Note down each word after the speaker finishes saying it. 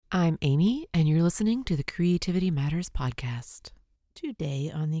I'm Amy, and you're listening to the Creativity Matters podcast. Today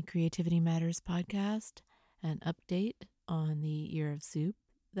on the Creativity Matters podcast, an update on the year of soup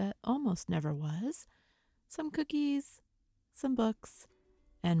that almost never was, some cookies, some books,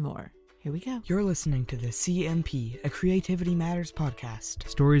 and more. Here we go. You're listening to the CMP, a Creativity Matters podcast.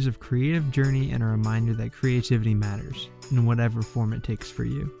 Stories of creative journey and a reminder that creativity matters in whatever form it takes for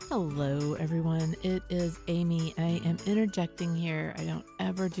you. Hello, everyone. It is Amy. I am interjecting here. I don't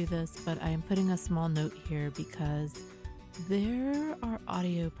ever do this, but I am putting a small note here because there are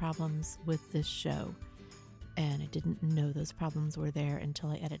audio problems with this show, and I didn't know those problems were there until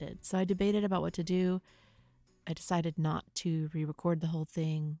I edited. So I debated about what to do. I decided not to re-record the whole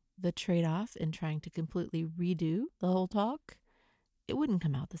thing. The trade-off in trying to completely redo the whole talk, it wouldn't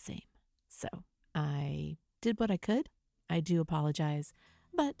come out the same. So I did what I could. I do apologize,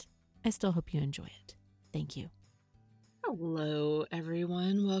 but I still hope you enjoy it. Thank you. Hello,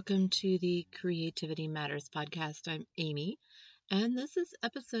 everyone. Welcome to the Creativity Matters podcast. I'm Amy, and this is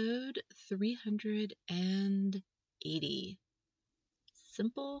episode 380.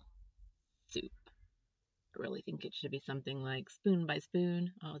 Simple soup. I really think it should be something like spoon by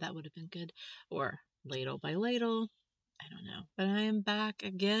spoon. Oh, that would have been good. Or ladle by ladle. I don't know. But I am back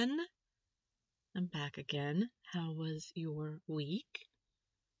again. How was your week?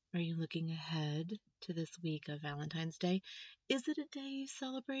 Are you looking ahead to this week of Valentine's Day? Is it a day you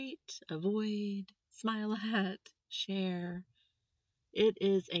celebrate, avoid, smile at, share? It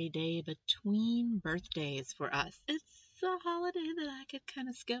is a day between birthdays for us. It's a holiday that I could kind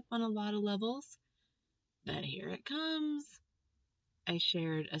of skip on a lot of levels. But here it comes. I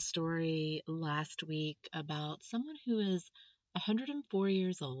shared a story last week about someone who is 104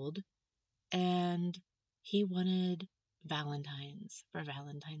 years old, and he wanted Valentines for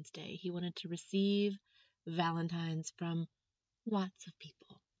Valentine's Day. He wanted to receive Valentines from lots of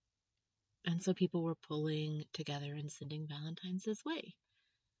people. And so people were pulling together and sending Valentines his way.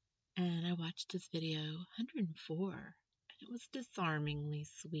 And I watched his video, 104, and it was disarmingly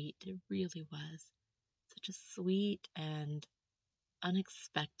sweet. It really was. Such a sweet and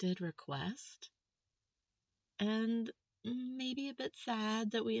unexpected request, and maybe a bit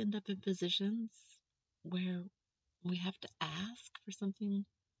sad that we end up in positions where we have to ask for something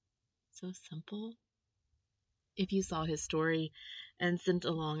so simple. If you saw his story and sent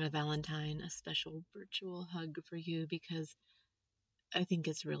along a Valentine, a special virtual hug for you, because I think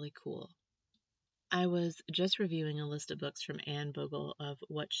it's really cool. I was just reviewing a list of books from Anne Bogle of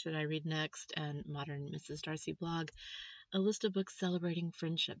What Should I Read Next and Modern Mrs. Darcy blog, a list of books celebrating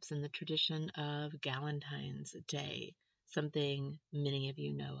friendships in the tradition of Galentine's Day, something many of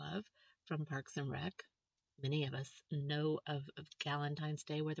you know of from Parks and Rec. Many of us know of Galentine's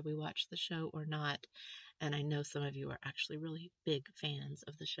Day, whether we watch the show or not, and I know some of you are actually really big fans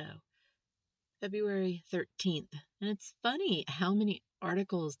of the show. February 13th. And it's funny how many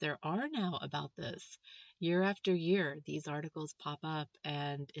articles there are now about this. Year after year, these articles pop up,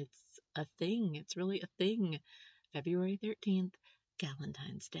 and it's a thing. It's really a thing. February 13th,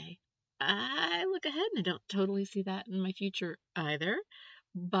 Galentine's Day. I look ahead and I don't totally see that in my future either,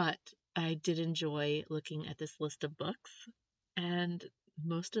 but I did enjoy looking at this list of books, and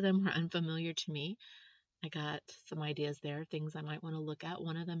most of them were unfamiliar to me. I got some ideas there, things I might want to look at.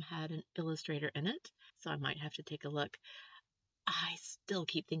 One of them had an illustrator in it, so I might have to take a look. I still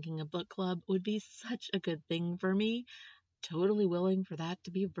keep thinking a book club would be such a good thing for me. Totally willing for that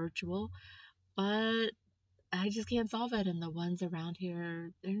to be virtual, but I just can't solve it, and the ones around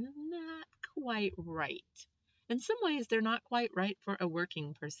here, they're not quite right. In some ways, they're not quite right for a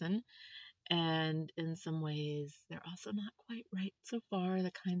working person, and in some ways, they're also not quite right so far,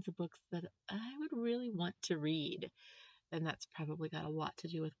 the kinds of books that I would really want to read. And that's probably got a lot to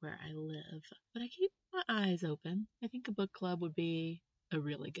do with where I live. But I keep my eyes open. I think a book club would be a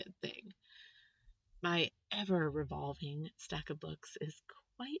really good thing. My ever-revolving stack of books is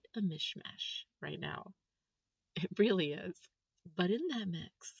quite a mishmash right now. It really is. But in that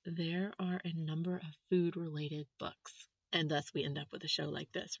mix, there are a number of food-related books. And thus we end up with a show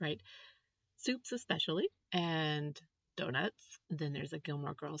like this, right? Soups especially, and donuts. Then there's a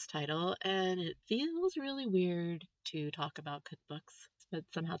Gilmore Girls title, and it feels really weird to talk about cookbooks. But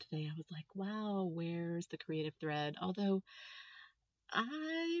somehow today I was like, wow, where's the creative thread? Although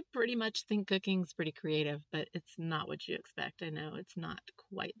I pretty much think cooking's pretty creative, but it's not what you expect. I know it's not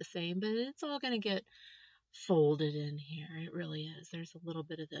quite the same, but it's all going to get folded in here. It really is. There's a little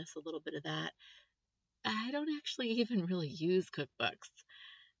bit of this, a little bit of that. I don't actually even really use cookbooks.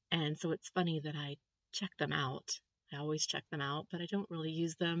 And so it's funny that I check them out. I always check them out, but I don't really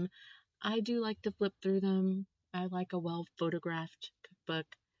use them. I do like to flip through them. I like a well photographed cookbook.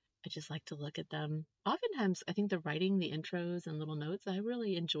 I just like to look at them. Oftentimes, I think the writing, the intros and little notes, I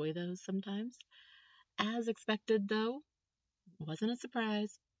really enjoy those sometimes. As expected, though, wasn't a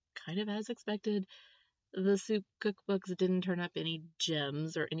surprise. Kind of as expected, the soup cookbooks didn't turn up any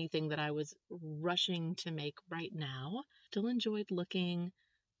gems or anything that I was rushing to make right now. Still enjoyed looking,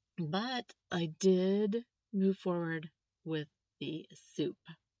 but I did move forward with the soup.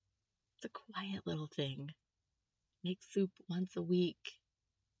 It's a quiet little thing. Make soup once a week.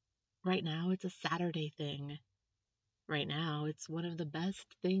 Right now, it's a Saturday thing. Right now, it's one of the best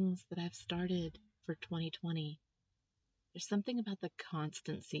things that I've started for 2020. There's something about the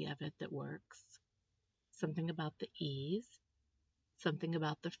constancy of it that works. Something about the ease. Something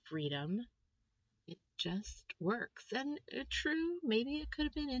about the freedom. It just works. And true, maybe it could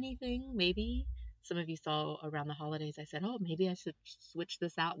have been anything. Maybe some of you saw around the holidays, I said, oh, maybe I should switch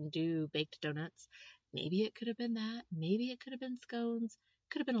this out and do baked donuts. Maybe it could have been that. Maybe it could have been scones.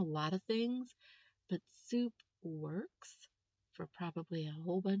 Could have been a lot of things. But soup works for probably a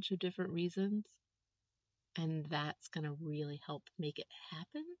whole bunch of different reasons. And that's going to really help make it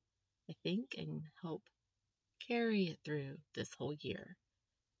happen, I think, and help carry it through this whole year.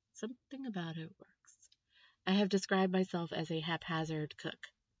 Something about it works. I have described myself as a haphazard cook,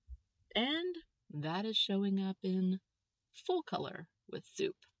 and that is showing up in full color with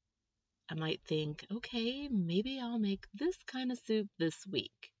soup. I might think, okay, maybe I'll make this kind of soup this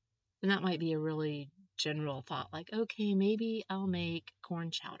week. And that might be a really general thought, like, okay, maybe I'll make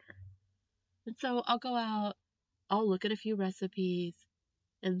corn chowder. And so I'll go out, I'll look at a few recipes,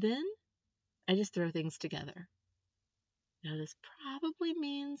 and then I just throw things together. Now, this probably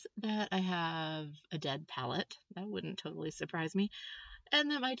means that I have a dead palate. That wouldn't totally surprise me.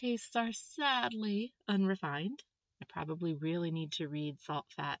 And that my tastes are sadly unrefined. I probably really need to read Salt,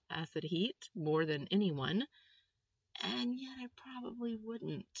 Fat, Acid, Heat more than anyone. And yet I probably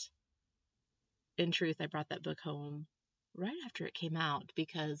wouldn't. In truth, I brought that book home right after it came out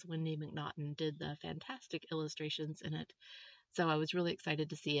because Wendy McNaughton did the fantastic illustrations in it. So I was really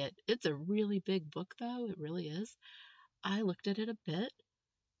excited to see it. It's a really big book, though. It really is. I looked at it a bit,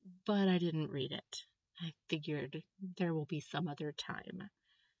 but I didn't read it. I figured there will be some other time.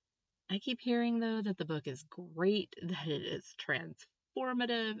 I keep hearing, though, that the book is great, that it is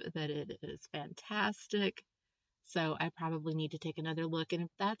transformative, that it is fantastic. So I probably need to take another look. And if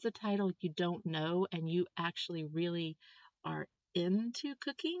that's a title you don't know and you actually really are into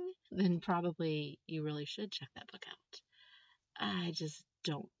cooking, then probably you really should check that book out. I just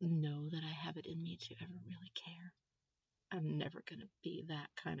don't know that I have it in me to ever really care. I'm never going to be that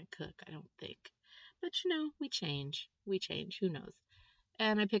kind of cook, I don't think. But we change. Who knows?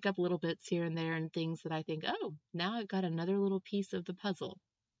 And I pick up little bits here and there and things that I think, oh, now I've got another little piece of the puzzle.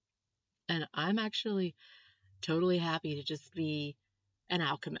 And I'm actually totally happy to just be an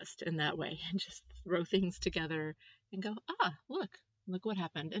alchemist in that way and just throw things together and go, look what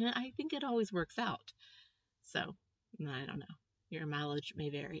happened. And I think it always works out. So, I don't know. Your mileage may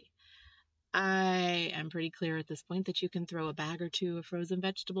vary. I am pretty clear at this point that you can throw a bag or two of frozen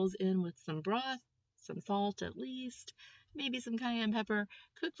vegetables in with some broth, some salt at least, maybe some cayenne pepper,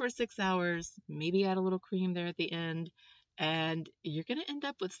 cook for 6 hours, maybe add a little cream there at the end, and you're going to end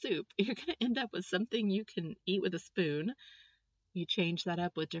up with soup. You're going to end up with something you can eat with a spoon. You change that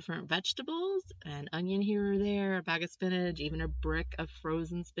up with different vegetables, an onion here or there, a bag of spinach, even a brick of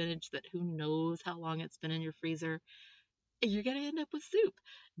frozen spinach that who knows how long it's been in your freezer. You're going to end up with soup.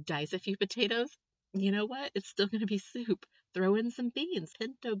 Dice a few potatoes. You know what? It's still going to be soup. Throw in some beans,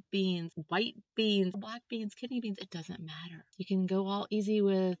 pinto beans, white beans, black beans, kidney beans. It doesn't matter. You can go all easy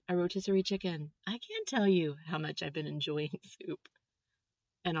with a rotisserie chicken. I can't tell you how much I've been enjoying soup.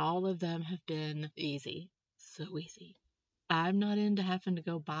 And all of them have been easy. So easy. I'm not into having to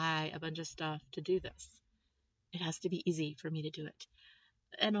go buy a bunch of stuff to do this. It has to be easy for me to do it.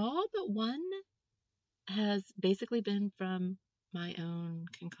 And all but one has basically been from my own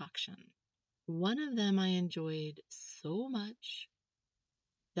concoction. One of them I enjoyed so much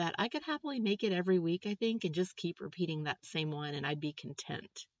that I could happily make it every week, I think, and just keep repeating that same one and I'd be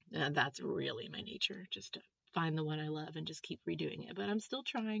content. That's really my nature, just to find the one I love and just keep redoing it. But I'm still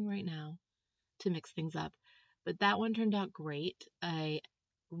trying right now to mix things up. But that one turned out great. I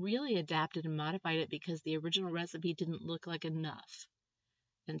really adapted and modified it because the original recipe didn't look like enough.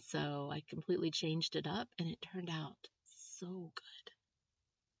 And so I completely changed it up and it turned out so good.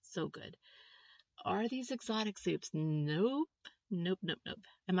 So good. Are these exotic soups? Nope. Nope.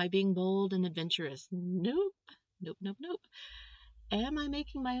 Am I being bold and adventurous? Nope. Nope. Am I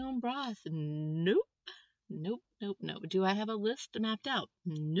making my own broth? Nope. Do I have a list mapped out?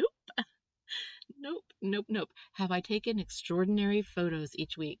 Nope. Nope, nope, nope. Have I taken extraordinary photos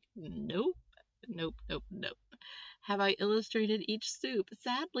each week? Nope, nope, nope, nope. Have I illustrated each soup?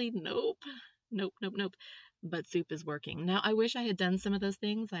 Sadly, nope. Nope, nope, nope. But soup is working. Now, I wish I had done some of those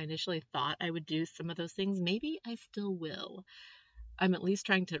things. I initially thought I would do some of those things. Maybe I still will. I'm at least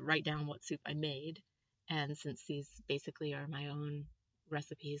trying to write down what soup I made. And since these basically are my own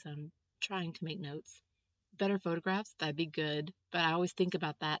recipes, I'm trying to make notes. Better photographs, that'd be good. But I always think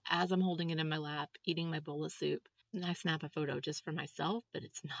about that as I'm holding it in my lap, eating my bowl of soup. And I snap a photo just for myself, but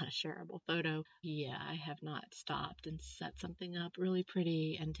it's not a shareable photo. Yeah, I have not stopped and set something up really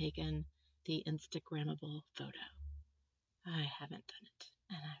pretty and taken the Instagrammable photo. I haven't done it.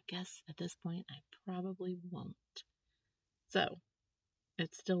 And I guess at this point I probably won't. So,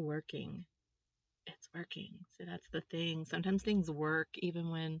 it's still working. It's working. So that's the thing. Sometimes things work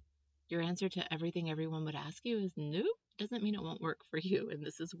even when your answer to everything everyone would ask you is nope. Doesn't mean it won't work for you. And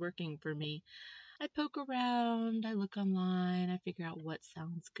this is working for me. I poke around, I look online, I figure out what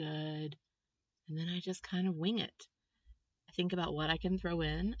sounds good, and then I just kind of wing it. I think about what I can throw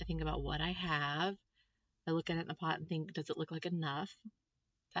in. I think about what I have. I look at it in the pot and think, does it look like enough?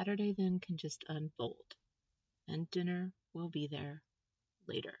 Saturday then can just unfold, and dinner will be there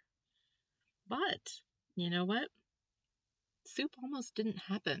later. But, you know what? Soup almost didn't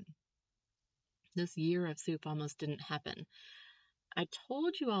happen. This year of soup almost didn't happen. I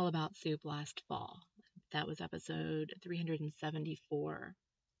told you all about soup last fall. That was episode 374,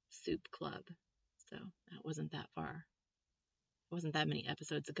 Soup Club. So that wasn't that far. It wasn't that many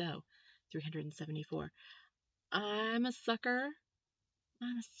episodes ago. 374. I'm a sucker.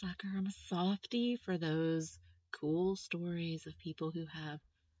 I'm a softie for those cool stories of people who have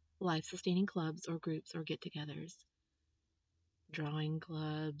life-sustaining clubs or groups or get-togethers. Drawing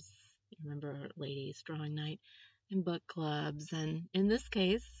clubs. You remember ladies' drawing night? And book clubs. And in this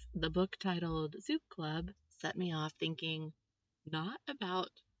case, the book titled Soup Club set me off thinking not about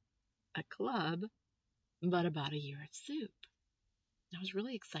a club, but about a year of soup. I was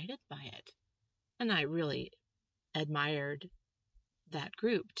really excited by it. And I really admired that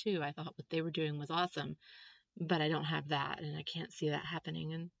group too. I thought what they were doing was awesome, but I don't have that and I can't see that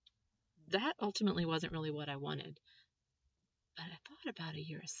happening. And that ultimately wasn't really what I wanted. But I thought about a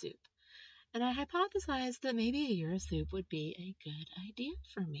year of soup. And I hypothesized that maybe a year of soup would be a good idea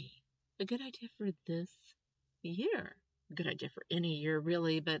for me. A good idea for this year. A good idea for any year,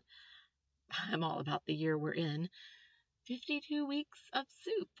 really, but I'm all about the year we're in. 52 weeks of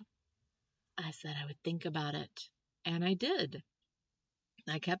soup. I said I would think about it, and I did.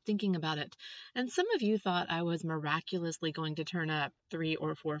 I kept thinking about it, and some of you thought I was miraculously going to turn up 3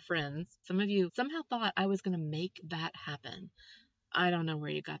 or 4 friends. Some of you somehow thought I was going to make that happen. I don't know where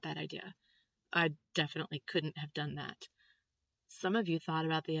you got that idea. I definitely couldn't have done that. Some of you thought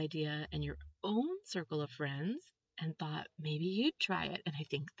about the idea in your own circle of friends and thought maybe you'd try it, and I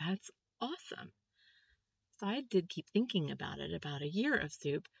think that's awesome. So I did keep thinking about it, about a year of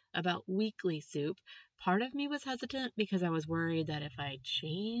soup, about weekly soup. Part of me was hesitant because I was worried that if I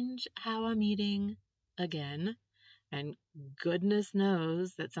change how I'm eating again, and goodness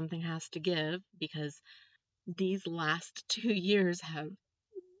knows that something has to give because these last 2 years have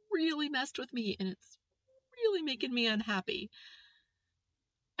really messed with me and it's really making me unhappy.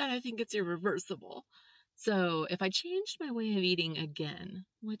 And I think it's irreversible. So if I changed my way of eating again,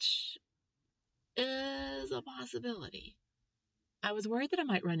 which is a possibility, I was worried that I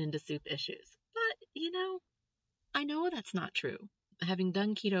might run into soup issues. But, I know that's not true. Having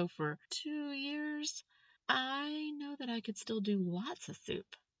done keto for 2 years, I know that I could still do lots of soup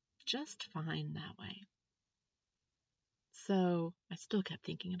just fine that way. So I still kept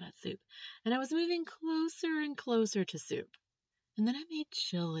thinking about soup. And I was moving closer and closer to soup. And then I made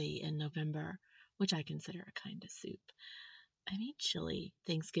chili in November, which I consider a kind of soup. I made chili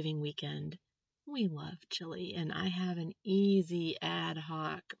Thanksgiving weekend. We love chili, and I have an easy ad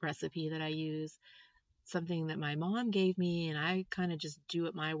hoc recipe that I use, something that my mom gave me, and I kind of just do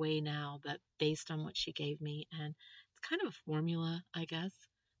it my way now, but based on what she gave me. And it's kind of a formula, I guess,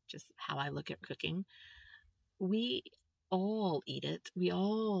 just how I look at cooking. We all eat it. We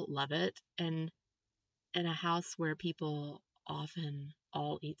all love it. And in a house where people often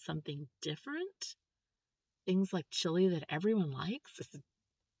all eat something different, things like chili that everyone likes,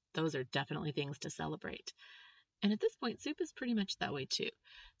 those are definitely things to celebrate. And at this point, soup is pretty much that way too.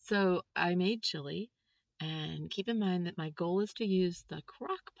 So I made chili, and keep in mind that my goal is to use the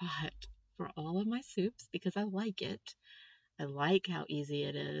crock pot for all of my soups because I like it. I like how easy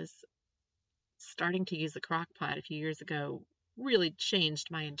it is. Starting to use the crock pot a few years ago really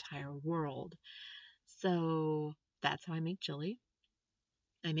changed my entire world. So that's how I make chili.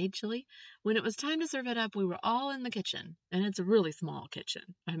 I made chili. When it was time to serve it up, we were all in the kitchen, and it's a really small kitchen.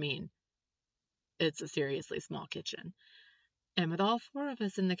 I mean, it's a seriously small kitchen. And with all four of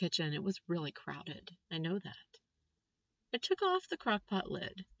us in the kitchen, it was really crowded. I know that. I took off the crock pot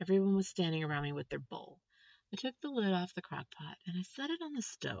lid. Everyone was standing around me with their bowl. I took the lid off the crock pot and I set it on the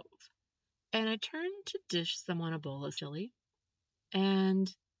stove. And I turned to dish someone a bowl of chili. And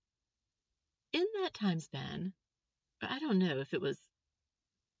in that time span, I don't know if it was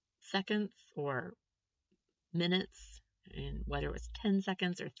seconds or minutes, and whether it was 10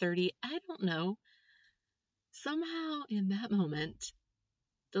 seconds or 30, I don't know. Somehow in that moment,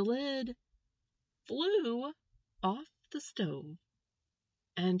 the lid flew off the stove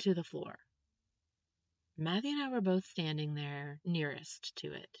and to the floor. Matthew and I were both standing there nearest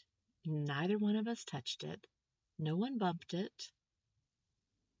to it. Neither one of us touched it. No one bumped it.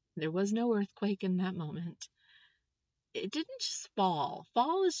 There was no earthquake in that moment. It didn't just fall.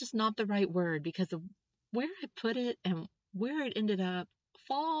 Fall is just not the right word because of where I put it and where it ended up.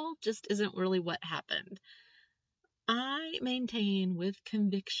 Fall just isn't really what happened. I maintain with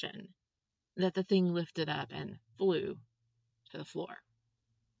conviction that the thing lifted up and flew to the floor.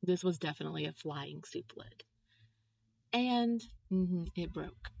 This was definitely a flying soup lid. And it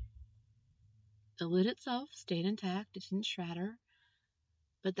broke. The lid itself stayed intact. It didn't shatter.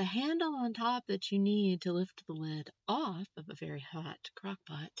 But the handle on top that you need to lift the lid off of a very hot crock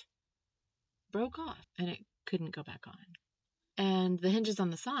pot broke off and it couldn't go back on. And the hinges on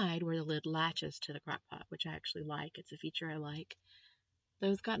the side where the lid latches to the crock pot, which I actually like, it's a feature I like,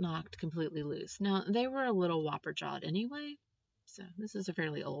 those got knocked completely loose. Now, they were a little whopper-jawed anyway, so this is a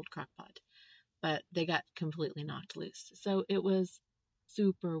fairly old crock pot, but they got completely knocked loose. So it was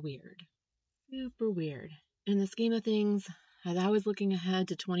super weird. Super weird. In the scheme of things, as I was looking ahead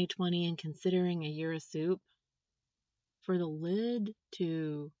to 2020 and considering a year of soup, for the lid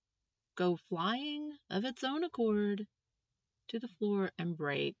to go flying of its own accord to the floor and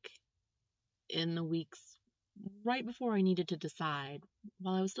break in the weeks right before I needed to decide,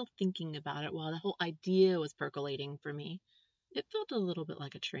 while I was still thinking about it, while the whole idea was percolating for me, it felt a little bit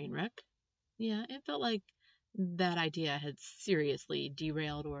like a train wreck. Yeah, it felt like that idea had seriously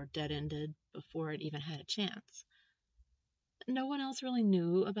derailed or dead-ended before it even had a chance. No one else really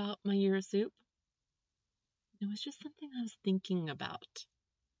knew about my year of soup. It was just something I was thinking about.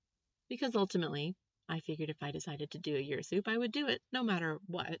 Because ultimately, I figured if I decided to do a year of soup, I would do it no matter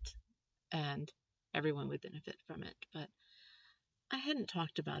what, and everyone would benefit from it. But I hadn't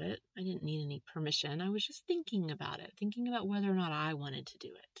talked about it. I didn't need any permission. I was just thinking about it, thinking about whether or not I wanted to do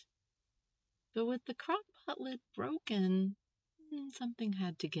it. But with the crock pot lid broken, something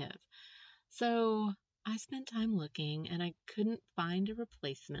had to give. So I spent time looking and I couldn't find a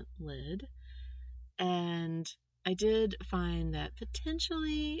replacement lid. And I did find that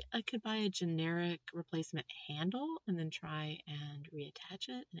potentially I could buy a generic replacement handle and then try and reattach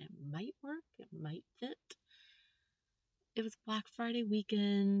it, and it might work, it might fit. It was Black Friday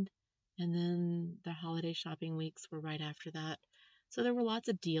weekend, and then the holiday shopping weeks were right after that. So there were lots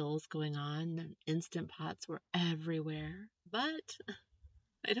of deals going on, and Instant Pots were everywhere. But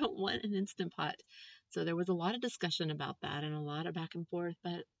I don't want an Instant Pot. So there was a lot of discussion about that and a lot of back and forth,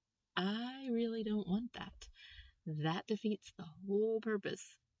 but I really don't want that. That defeats the whole purpose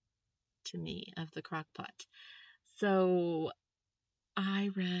to me of the crock pot. So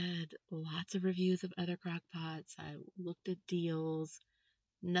I read lots of reviews of other crock pots. I looked at deals.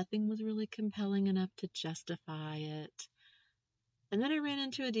 Nothing was really compelling enough to justify it. And then I ran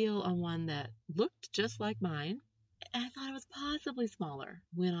into a deal on one that looked just like mine. And I thought it was possibly smaller.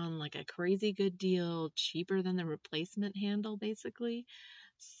 Went on like a crazy good deal, cheaper than the replacement handle, basically.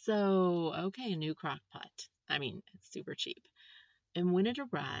 So, okay, a new crock pot. I mean, it's super cheap. And when it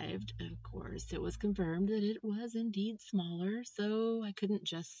arrived, of course, it was confirmed that it was indeed smaller, so I couldn't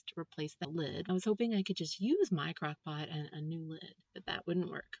just replace the lid. I was hoping I could just use my crock pot and a new lid, but that wouldn't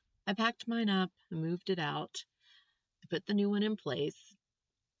work. I packed mine up, moved it out, I put the new one in place,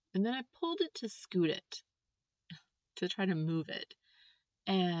 and then I pulled it to scoot it, to try to move it,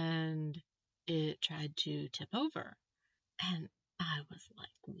 and it tried to tip over. And I was like,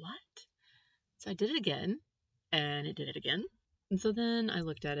 what? So I did it again, and it did it again. And so then I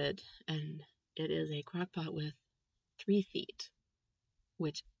looked at it, and it is a crock pot with 3 feet,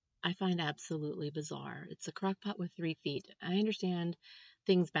 which I find absolutely bizarre. It's a crock pot with 3 feet. I understand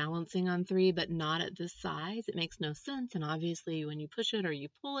things balancing on 3, but not at this size. It makes no sense, and obviously when you push it or you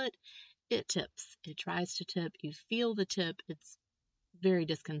pull it, it tips. It tries to tip. You feel the tip. It's very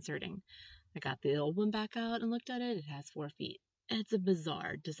disconcerting. I got the old one back out and looked at it. It has 4 feet. It's a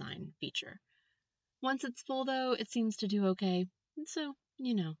bizarre design feature. Once it's full, though, it seems to do okay. And so,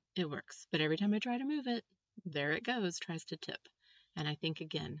 it works. But every time I try to move it, there it goes, tries to tip. And I think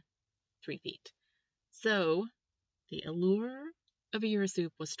again, 3 feet. So the allure of a Euro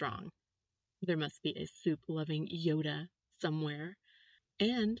soup was strong. There must be a soup-loving Yoda somewhere.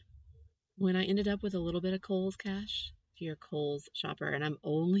 And when I ended up with a little bit of Kohl's cash, if you're a Kohl's shopper, and I'm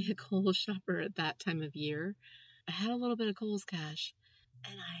only a Kohl's shopper at that time of year, I had a little bit of Kohl's cash,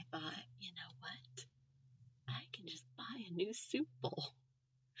 and I thought, you know what? I can just buy a new soup bowl.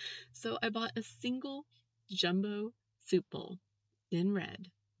 So I bought a single jumbo soup bowl in red,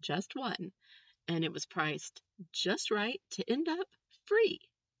 just one, and it was priced just right to end up free.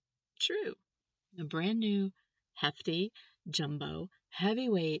 True. A brand new, hefty, jumbo,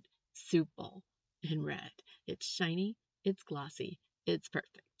 heavyweight soup bowl in red. It's shiny, it's glossy, it's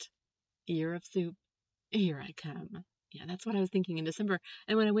perfect. Year of soup, here I come. Yeah, that's what I was thinking in December.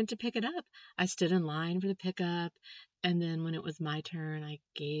 And when I went to pick it up, I stood in line for the pickup. And then when it was my turn, I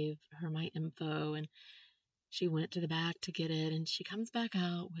gave her my info and she went to the back to get it. And she comes back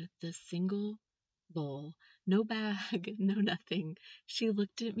out with this single bowl, no bag, no nothing. She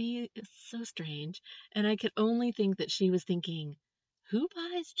looked at me, it's so strange. And I could only think that she was thinking, who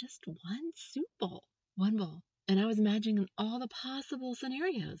buys just one soup bowl? One bowl. And I was imagining all the possible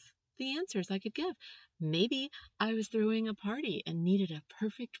scenarios, the answers I could give. Maybe I was throwing a party and needed a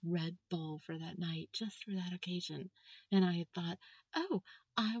perfect red bowl for that night, just for that occasion. And I had thought, oh,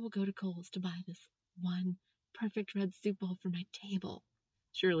 I will go to Kohl's to buy this one perfect red soup bowl for my table.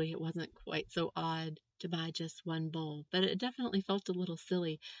 Surely it wasn't quite so odd to buy just one bowl, but it definitely felt a little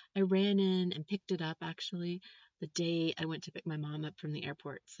silly. I ran in and picked it up actually the day I went to pick my mom up from the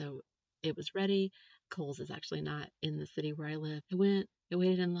airport, so it was ready. Kohl's is actually not in the city where I live. I went, I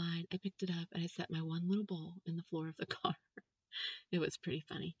waited in line, I picked it up, and I set my one little bowl in the floor of the car. It was pretty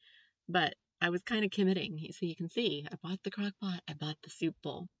funny, but I was kind of committing. So you can see, I bought the crock pot, I bought the soup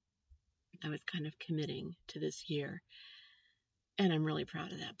bowl. I was kind of committing to this year, and I'm really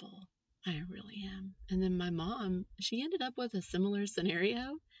proud of that bowl. I really am. And then my mom, she ended up with a similar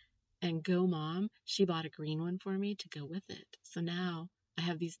scenario, and go mom, she bought a green one for me to go with it. So now I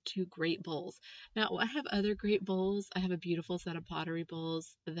have these 2 great bowls. Now I have other great bowls. I have a beautiful set of pottery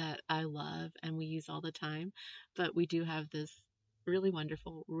bowls that I love and we use all the time, but we do have this really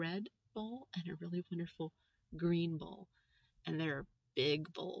wonderful red bowl and a really wonderful green bowl. And they're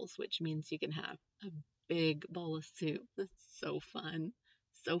big bowls, which means you can have a big bowl of soup. That's so fun.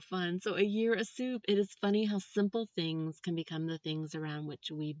 So fun. So a year of soup. It is funny how simple things can become the things around which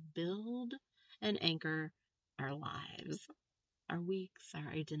we build and anchor our lives, our weeks,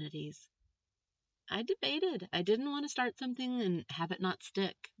 our identities. I debated. I didn't want to start something and have it not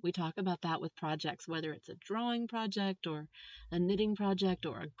stick. We talk about that with projects, whether it's a drawing project or a knitting project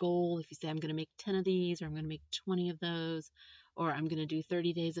or a goal. If you say, I'm going to make 10 of these or I'm going to make 20 of those or I'm going to do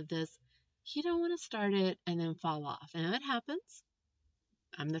 30 days of this, you don't want to start it and then fall off. And it happens.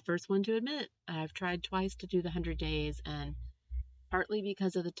 I'm the first one to admit I've tried twice to do the 100 days, and partly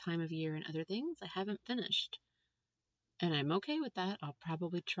because of the time of year and other things, I haven't finished. And I'm okay with that. I'll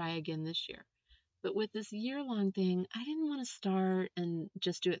probably try again this year. But with this year-long thing, I didn't want to start and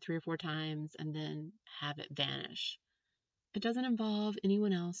just do it 3 or 4 times and then have it vanish. It doesn't involve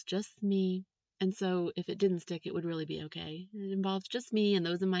anyone else, just me. And so if it didn't stick, it would really be okay. It involves just me and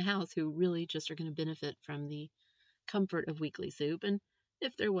those in my house who really just are going to benefit from the comfort of weekly soup. And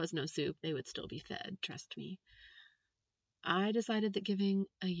if there was no soup, they would still be fed, trust me. I decided that giving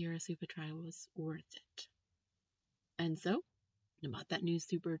a year of soup a try was worth it. And so I bought that new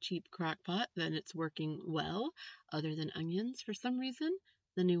super cheap crock pot, and it's working well, other than onions. For some reason,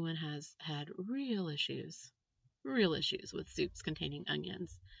 the new one has had real issues with soups containing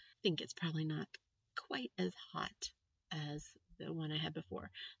onions. I think it's probably not quite as hot as the one I had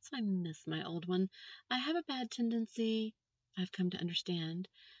before, so I miss my old one. I have a bad tendency, I've come to understand,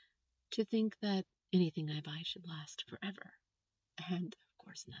 to think that anything I buy should last forever. And, of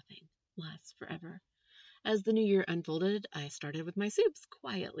course, nothing lasts forever. As the new year unfolded, I started with my soups,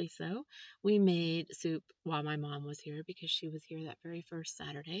 quietly so. We made soup while my mom was here because she was here that very first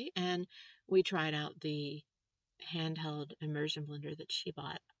Saturday, and we tried out the handheld immersion blender that she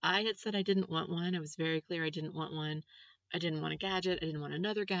bought. I had said I didn't want one. I was very clear I didn't want one. I didn't want a gadget. I didn't want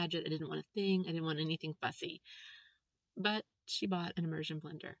another gadget. I didn't want a thing. I didn't want anything fussy. But she bought an immersion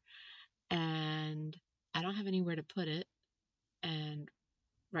blender, and I don't have anywhere to put it. And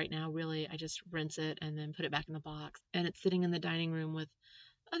right now, really, I just rinse it and then put it back in the box. And it's sitting in the dining room with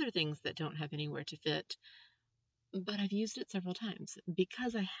other things that don't have anywhere to fit. But I've used it several times.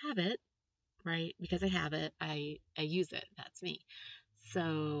 Because I have it, right? Because I have it, I use it. That's me.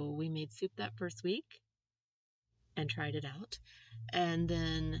 So we made soup that first week and tried it out. And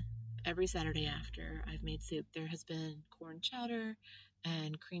then every Saturday after I've made soup, there has been corn chowder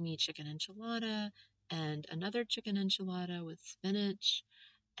and creamy chicken enchilada and another chicken enchilada with spinach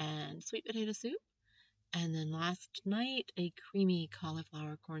and sweet potato soup. And then last night, a creamy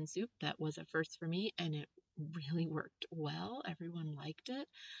cauliflower corn soup that was a first for me, and it really worked well. Everyone liked it.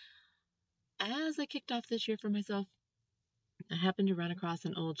 As I kicked off this year for myself, I happened to run across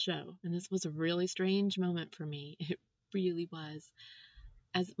an old show, and this was a really strange moment for me. It really was.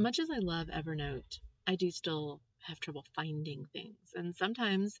 As much as I love Evernote, I do still have trouble finding things, and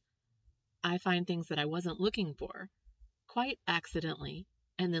sometimes I find things that I wasn't looking for quite accidentally,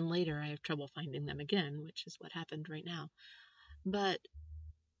 and then later I have trouble finding them again, which is what happened right now. But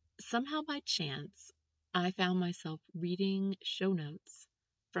somehow by chance, I found myself reading show notes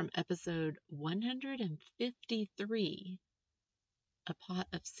from episode 153, A Pot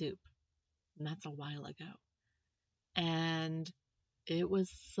of Soup, and that's a while ago. And it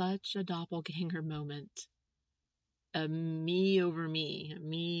was such a doppelganger moment. A me over me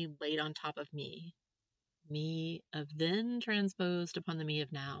laid on top of me of then transposed upon the me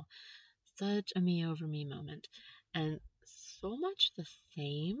of now. Such a me over me moment. And so much the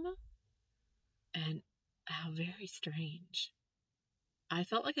same, and how very strange. I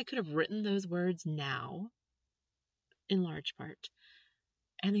felt like I could have written those words now, in large part,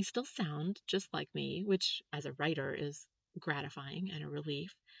 and they still sound just like me, which as a writer is gratifying and a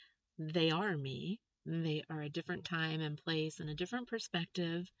relief. They are me. They are a different time and place and a different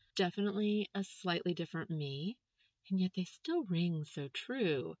perspective, definitely a slightly different me, and yet they still ring so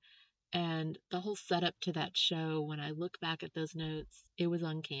true. And the whole setup to that show, when I look back at those notes, it was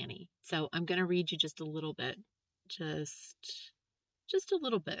uncanny. So I'm going to read you just a little bit, just a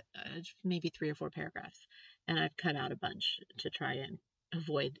little bit, maybe 3 or 4 paragraphs. And I've cut out a bunch to try and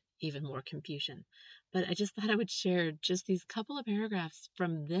avoid even more confusion. But I just thought I would share just these couple of paragraphs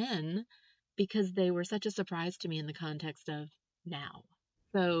from then because they were such a surprise to me in the context of now.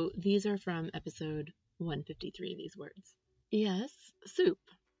 So these are from episode 153, these words. Yes, soup.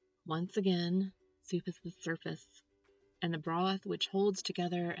 Once again, soup is the surface, and the broth which holds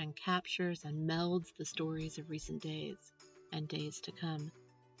together and captures and melds the stories of recent days and days to come.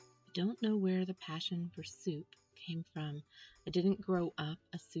 I don't know where the passion for soup came from. I didn't grow up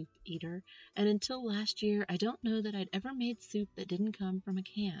a soup eater, and until last year, I don't know that I'd ever made soup that didn't come from a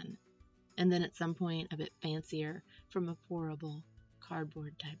can, and then at some point a bit fancier from a pourable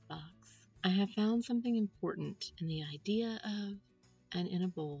cardboard-type box. I have found something important in the idea of, and in a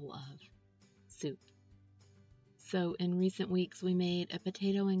bowl of, soup. So in recent weeks, we made a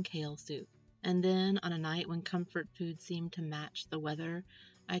potato and kale soup. And then, on a night when comfort food seemed to match the weather,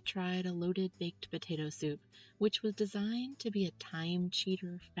 I tried a loaded baked potato soup, which was designed to be a time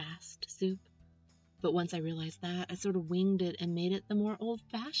cheater fast soup. But once I realized that, I sort of winged it and made it the more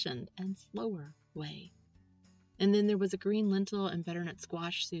old-fashioned and slower way. And then there was a green lentil and butternut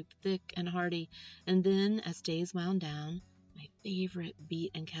squash soup, thick and hearty. And then, as days wound down, my favorite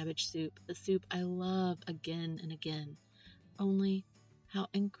beet and cabbage soup, the soup I love again and again. Only how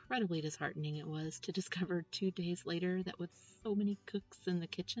incredibly disheartening it was to discover 2 days later that with so many cooks in the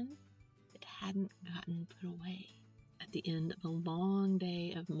kitchen, it hadn't gotten put away. At the end of a long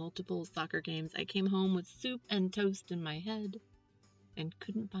day of multiple soccer games, I came home with soup and toast in my head and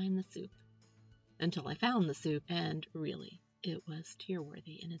couldn't find the soup. Until I found the soup, and really, it was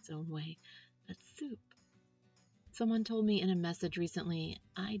tear-worthy in its own way. But soup. Someone told me in a message recently,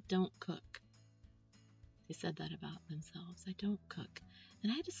 I don't cook. They said that about themselves. I don't cook.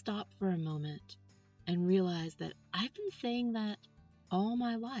 And I had to stop for a moment and realize that I've been saying that all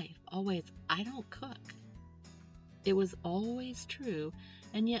my life. Always, I don't cook. It was always true,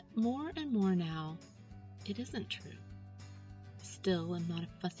 and yet more and more now, it isn't true. Still, I'm not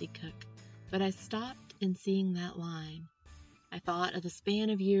a fussy cook, but I stopped in seeing that line. I thought of the span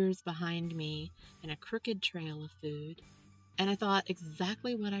of years behind me and a crooked trail of food, and I thought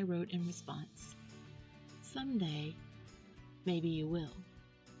exactly what I wrote in response. Someday, maybe you will,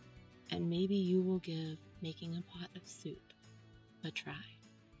 and maybe you will give making a pot of soup a try.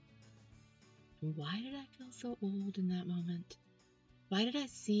 And why did I feel so old in that moment? Why did I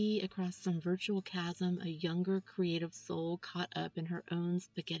see across some virtual chasm a younger creative soul caught up in her own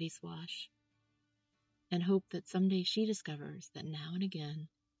spaghetti swash? And hope that someday she discovers that now and again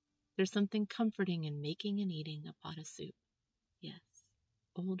there's something comforting in making and eating a pot of soup. Yes,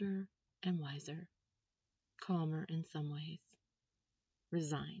 older and wiser, calmer in some ways,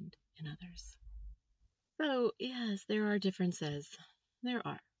 resigned in others. So, yes, there are differences. There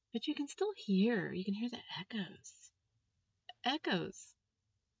are. But you can still hear the echoes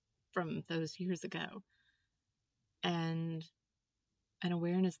from those years ago. And an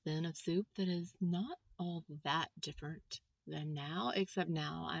awareness then of soup that is not all that different than now, except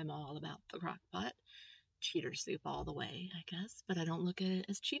now I'm all about the crock pot. Cheater soup all the way, I guess, but I don't look at it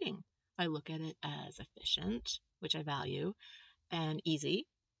as cheating. I look at it as efficient, which I value, and easy,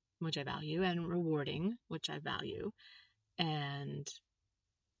 which I value, and rewarding, which I value, and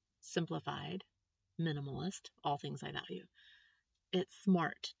simplified, minimalist, all things I value. It's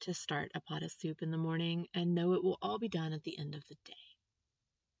smart to start a pot of soup in the morning and know it will all be done at the end of the day.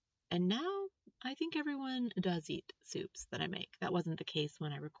 And now I think everyone does eat soups that I make. That wasn't the case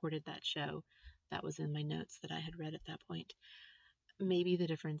when I recorded that show. That was in my notes that I had read at that point. Maybe the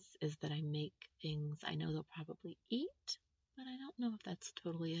difference is that I make things I know they'll probably eat, but I don't know if that's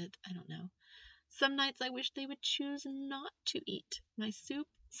totally it. I don't know. Some nights I wish they would choose not to eat my soup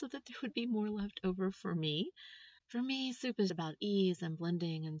so that there would be more left over for me. For me, soup is about ease and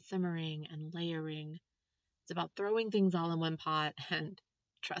blending and simmering and layering. It's about throwing things all in one pot and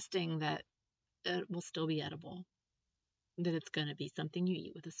trusting that it will still be edible, that it's going to be something you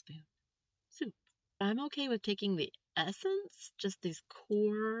eat with a spoon. Soup. I'm okay with taking the essence, just these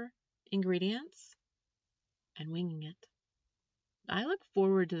core ingredients, and winging it. I look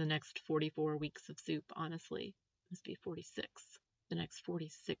forward to the next 44 weeks of soup, honestly. It must be 46. The next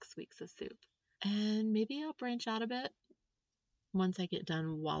 46 weeks of soup. And maybe I'll branch out a bit once I get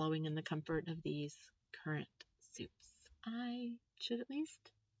done wallowing in the comfort of these current soups. I should at least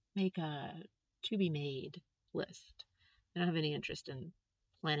make a to-be-made list. I don't have any interest in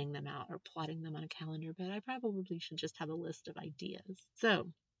planning them out or plotting them on a calendar, but I probably should just have a list of ideas. So,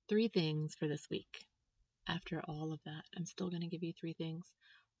 3 things for this week. After all of that, I'm still going to give you 3 things.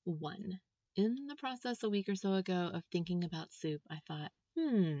 1, in the process a week or so ago of thinking about soup, I thought,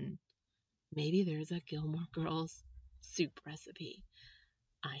 maybe there's a Gilmore Girls soup recipe.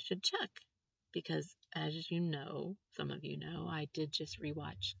 I should check because, as you know, some of you know, I did just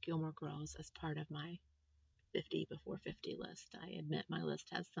rewatch Gilmore Girls as part of my 50 before 50 list. I admit my list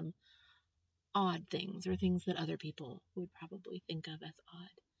has some odd things or things that other people would probably think of as odd.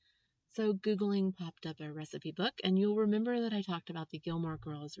 So Googling popped up a recipe book, and you'll remember that I talked about the Gilmore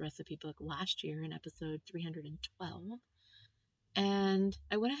Girls recipe book last year in episode 312. And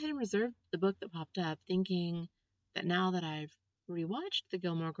I went ahead and reserved the book that popped up, thinking that now that I've rewatched the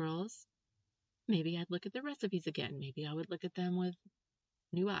Gilmore Girls, maybe I'd look at the recipes again. Maybe I would look at them with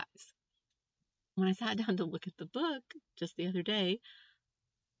new eyes. When I sat down to look at the book just the other day,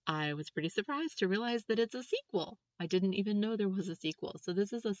 I was pretty surprised to realize that it's a sequel. I didn't even know there was a sequel. So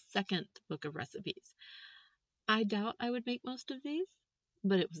this is a second book of recipes. I doubt I would make most of these,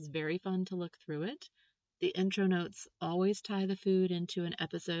 but it was very fun to look through it. The intro notes always tie the food into an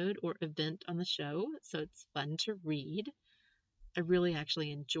episode or event on the show, so it's fun to read. I really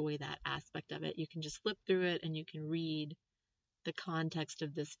actually enjoy that aspect of it. You can just flip through it and you can read the context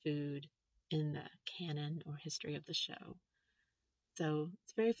of this food in the canon or history of the show. So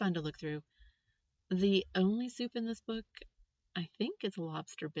it's very fun to look through. The only soup in this book, I think, is a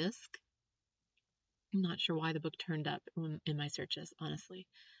lobster bisque. I'm not sure why the book turned up in my searches, honestly.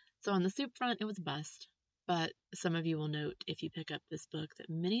 So on the soup front, it was a bust. But some of you will note, if you pick up this book, that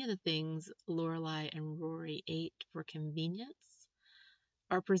many of the things Lorelai and Rory ate for convenience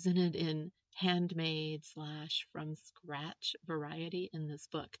are presented in handmade / from scratch variety in this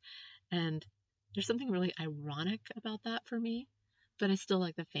book. And there's something really ironic about that for me, but I still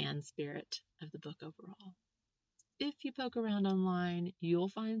like the fan spirit of the book overall. If you poke around online, you'll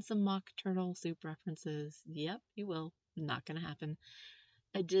find some mock turtle soup references. Yep, you will. Not going to happen.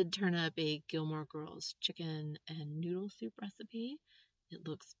 I did turn up a Gilmore Girls chicken and noodle soup recipe. It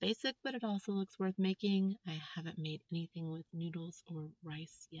looks basic, but it also looks worth making. I haven't made anything with noodles or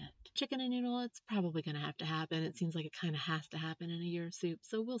rice yet. Chicken and noodle, it's probably going to have to happen. It seems like it kind of has to happen in a year of soup,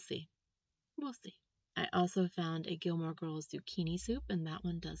 so we'll see. We'll see. I also found a Gilmore Girls zucchini soup, and that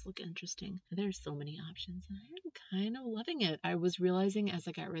one does look interesting. There's so many options, and I'm kind of loving it. I was realizing as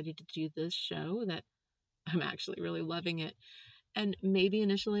I got ready to do this show that I'm actually really loving it. And maybe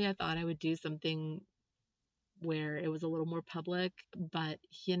initially I thought I would do something where it was a little more public, but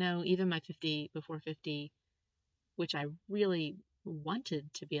even my 50 before 50, which I really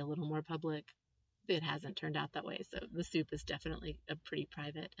wanted to be a little more public, it hasn't turned out that way. So the soup is definitely a pretty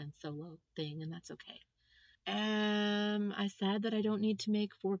private and solo thing, and that's okay. Am I sad that I don't need to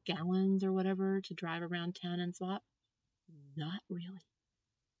make 4 gallons or whatever to drive around town and swap? Not really.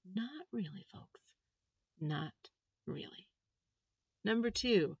 Not really, folks. Not really. Number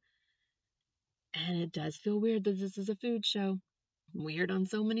 2, and it does feel weird that this is a food show. Weird on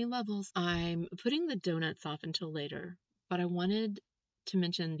so many levels. I'm putting the donuts off until later, but I wanted to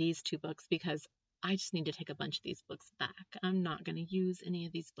mention these 2 books because I just need to take a bunch of these books back. I'm not going to use any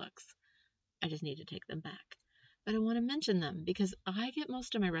of these books. I just need to take them back. But I want to mention them because I get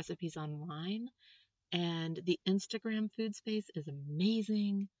most of my recipes online, and the Instagram food space is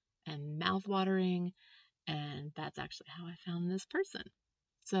amazing and mouthwatering, and that's actually how I found this person.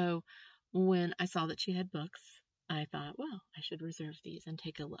 So when I saw that she had books, I thought, well, I should reserve these and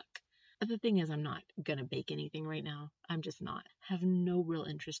take a look. The thing is, I'm not going to bake anything right now. I'm just not. Have no real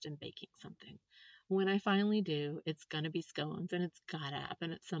interest in baking something. When I finally do, it's going to be scones, and it's got to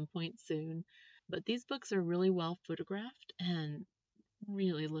happen at some point soon. But these books are really well photographed and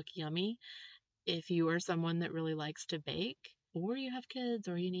really look yummy. If you are someone that really likes to bake, or you have kids,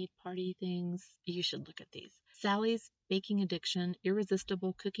 or you need party things, you should look at these. Sally's Baking Addiction,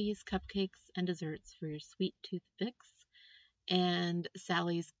 Irresistible Cookies, Cupcakes, and Desserts for Your Sweet Tooth Fix, and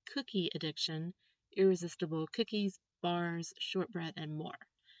Sally's Cookie Addiction, Irresistible Cookies, Bars, Shortbread, and more.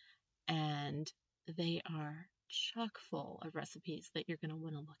 And they are chock full of recipes that you're going to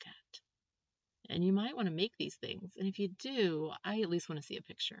want to look at. And you might want to make these things. And if you do, I at least want to see a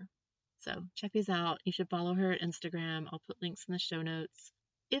picture. So check these out. You should follow her at Instagram. I'll put links in the show notes.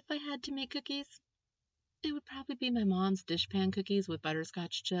 If I had to make cookies, it would probably be my mom's dishpan cookies with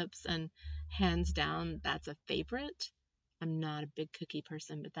butterscotch chips, and hands down, that's a favorite. I'm not a big cookie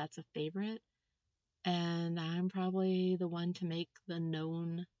person, but that's a favorite. And I'm probably the one to make the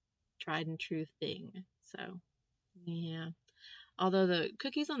known tried and true thing. So, yeah. Although the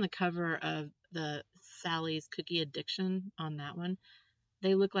cookies on the cover of the Sally's Cookie Addiction on that one,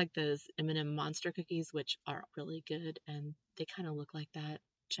 they look like those M&M monster cookies, which are really good, and they kind of look like that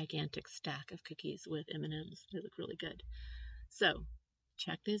gigantic stack of cookies with M&Ms. They look really good. So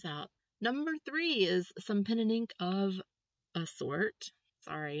check these out. Number 3 is some pen and ink of a sort.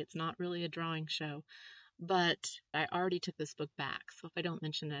 Sorry, it's not really a drawing show, but I already took this book back, so if I don't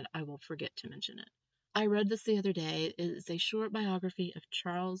mention it, I will forget to mention it. I read this the other day. It is a short biography of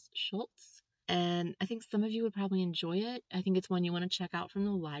Charles Schulz, and I think some of you would probably enjoy it. I think it's one you want to check out from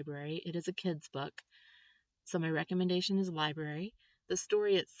the library. It is a kid's book, so my recommendation is library. The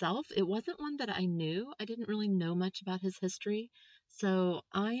story itself, it wasn't one that I knew. I didn't really know much about his history, so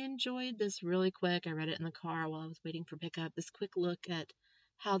I enjoyed this really quick. I read it in the car while I was waiting for pickup. This quick look at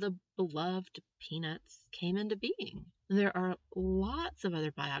how the beloved Peanuts came into being. There are lots of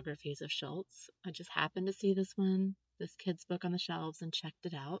other biographies of Schulz. I just happened to see this one, this kid's book on the shelves, and checked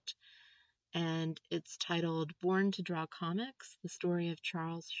it out. And it's titled Born to Draw Comics, The Story of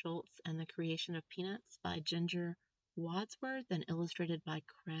Charles Schulz and the Creation of Peanuts by Ginger Wadsworth and illustrated by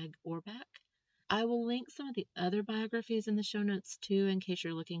Craig Orbeck. I will link some of the other biographies in the show notes too, in case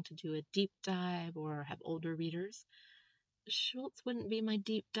you're looking to do a deep dive or have older readers. Schulz wouldn't be my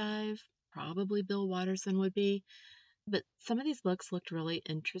deep dive. Probably Bill Watterson would be. But some of these books looked really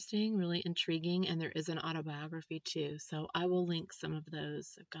interesting, really intriguing, and there is an autobiography too. So I will link some of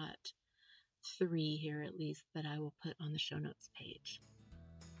those. I've got 3 here at least that I will put on the show notes page.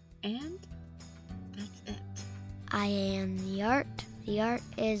 And that's it. I am the art. The art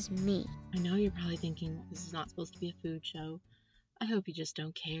is me. I know you're probably thinking this is not supposed to be a food show. I hope you just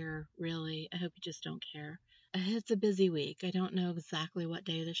don't care, really. I hope you just don't care. It's a busy week. I don't know exactly what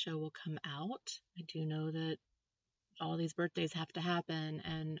day the show will come out. I do know that all these birthdays have to happen,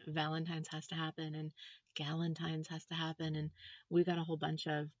 and Valentine's has to happen, and Galentine's has to happen, and we've got a whole bunch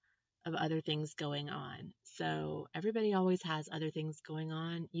of other things going on. So everybody always has other things going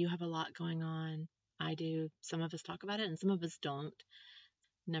on. You have a lot going on. I do. Some of us talk about it and some of us don't.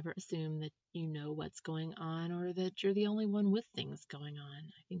 Never assume that you know what's going on or that you're the only one with things going on.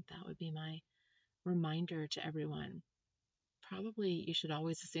 I think that would be my reminder to everyone. Probably you should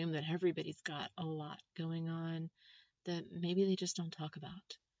always assume that everybody's got a lot going on that maybe they just don't talk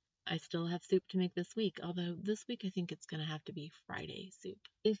about. I still have soup to make this week, although this week I think it's going to have to be Friday soup.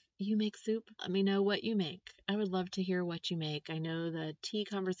 If you make soup, let me know what you make. I would love to hear what you make. I know the tea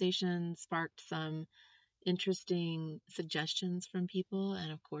conversation sparked some interesting suggestions from people,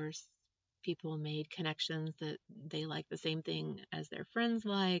 and of course, people made connections that they like the same thing as their friends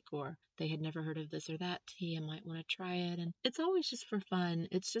like, or they had never heard of this or that tea and might want to try it. And it's always just for fun.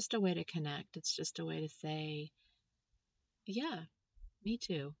 It's just a way to connect. It's just a way to say, yeah, me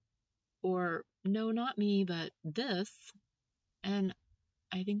too. Or, no, not me, but this. And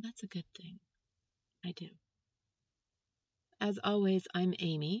I think that's a good thing. I do. As always, I'm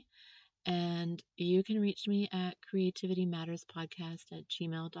Amy, and you can reach me at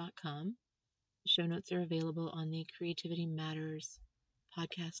creativitymatterspodcast@gmail.com. Show notes are available on the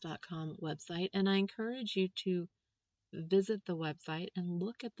creativitymatterspodcast.com website, and I encourage you to visit the website and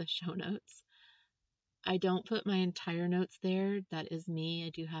look at the show notes. I don't put my entire notes there. That is me. I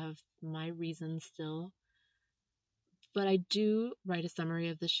do have my reasons still. But I do write a summary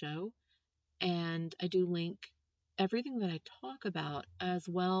of the show, and I do link everything that I talk about as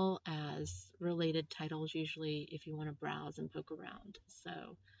well as related titles, usually if you want to browse and poke around.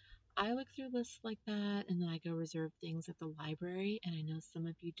 So I look through lists like that, and then I go reserve things at the library, and I know some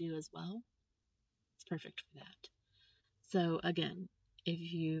of you do as well. It's perfect for that. So again, if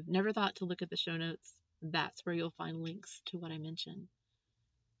you've never thought to look at the show notes, that's where you'll find links to what I mentioned.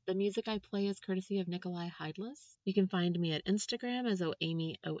 The music I play is courtesy of Nikolai Heidlas. You can find me at Instagram as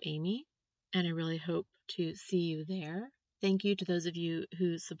OAmyOAmy, and I really hope to see you there. Thank you to those of you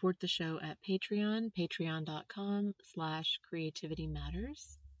who support the show at Patreon,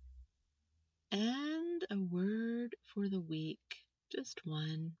 patreon.com/creativitymatters. And a word for the week. Just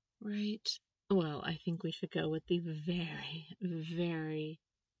one, right? Well, I think we should go with the very, very,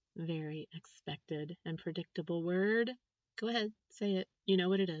 very expected and predictable word. Go ahead, say it. You know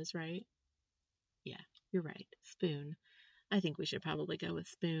what it is, right? Yeah, you're right. Spoon. I think we should probably go with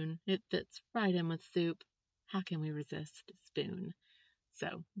spoon. It fits right in with soup. How can we resist spoon?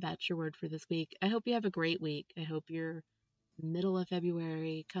 So that's your word for this week. I hope you have a great week. I hope your middle of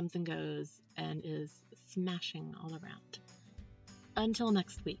February comes and goes and is smashing all around. Until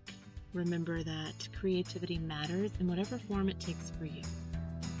next week, remember that creativity matters in whatever form it takes for you.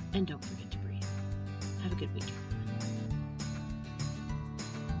 And don't forget to breathe. Have a good weekend.